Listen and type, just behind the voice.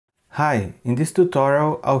Hi, in this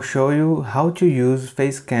tutorial I'll show you how to use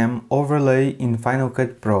Facecam overlay in Final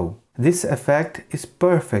Cut Pro. This effect is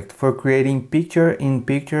perfect for creating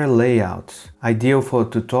picture-in-picture layouts, ideal for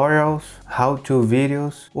tutorials, how-to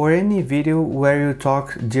videos, or any video where you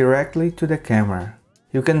talk directly to the camera.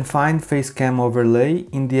 You can find Facecam overlay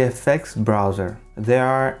in the effects browser. There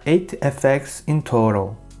are 8 effects in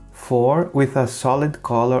total, 4 with a solid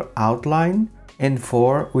color outline and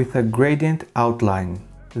 4 with a gradient outline.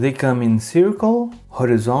 They come in circle,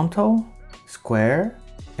 horizontal, square,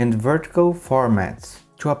 and vertical formats.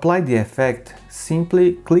 To apply the effect,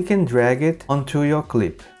 simply click and drag it onto your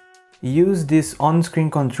clip. Use this on-screen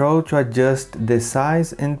control to adjust the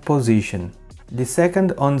size and position. The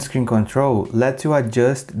second on-screen control lets you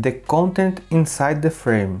adjust the content inside the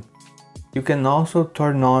frame. You can also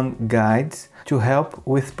turn on guides to help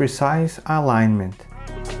with precise alignment.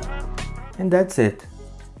 And that's it.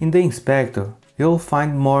 In the inspector, you'll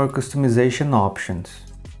find more customization options.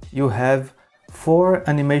 You have 4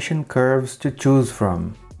 animation curves to choose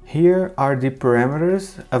from. Here are the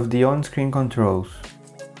parameters of the on-screen controls: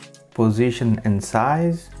 position and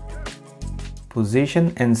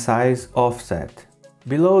size offset.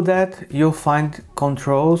 Below that, you'll find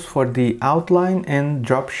controls for the outline and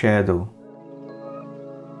drop shadow.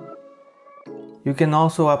 You can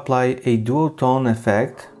also apply a dual tone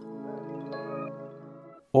effect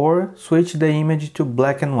or switch the image to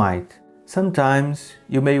black and white. Sometimes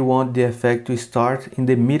you may want the effect to start in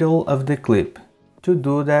the middle of the clip. To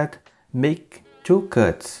do that, make 2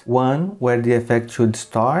 cuts, one where the effect should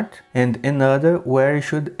start and another where it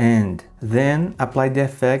should end. Then apply the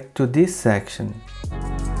effect to this section.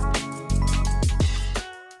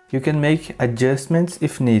 You can make adjustments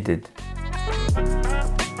if needed.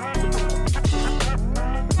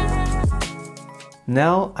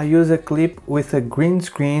 Now I use a clip with a green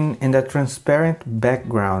screen and a transparent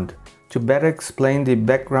background to better explain the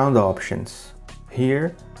background options.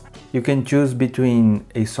 Here you can choose between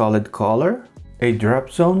a solid color, a drop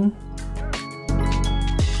zone,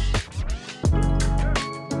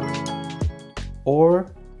 or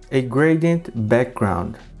a gradient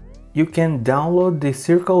background. You can download the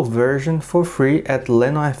circle version for free at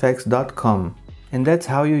lenofx.com, and that's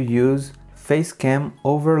how you use Facecam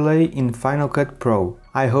overlay in Final Cut Pro.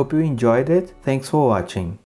 I hope you enjoyed it. Thanks for watching.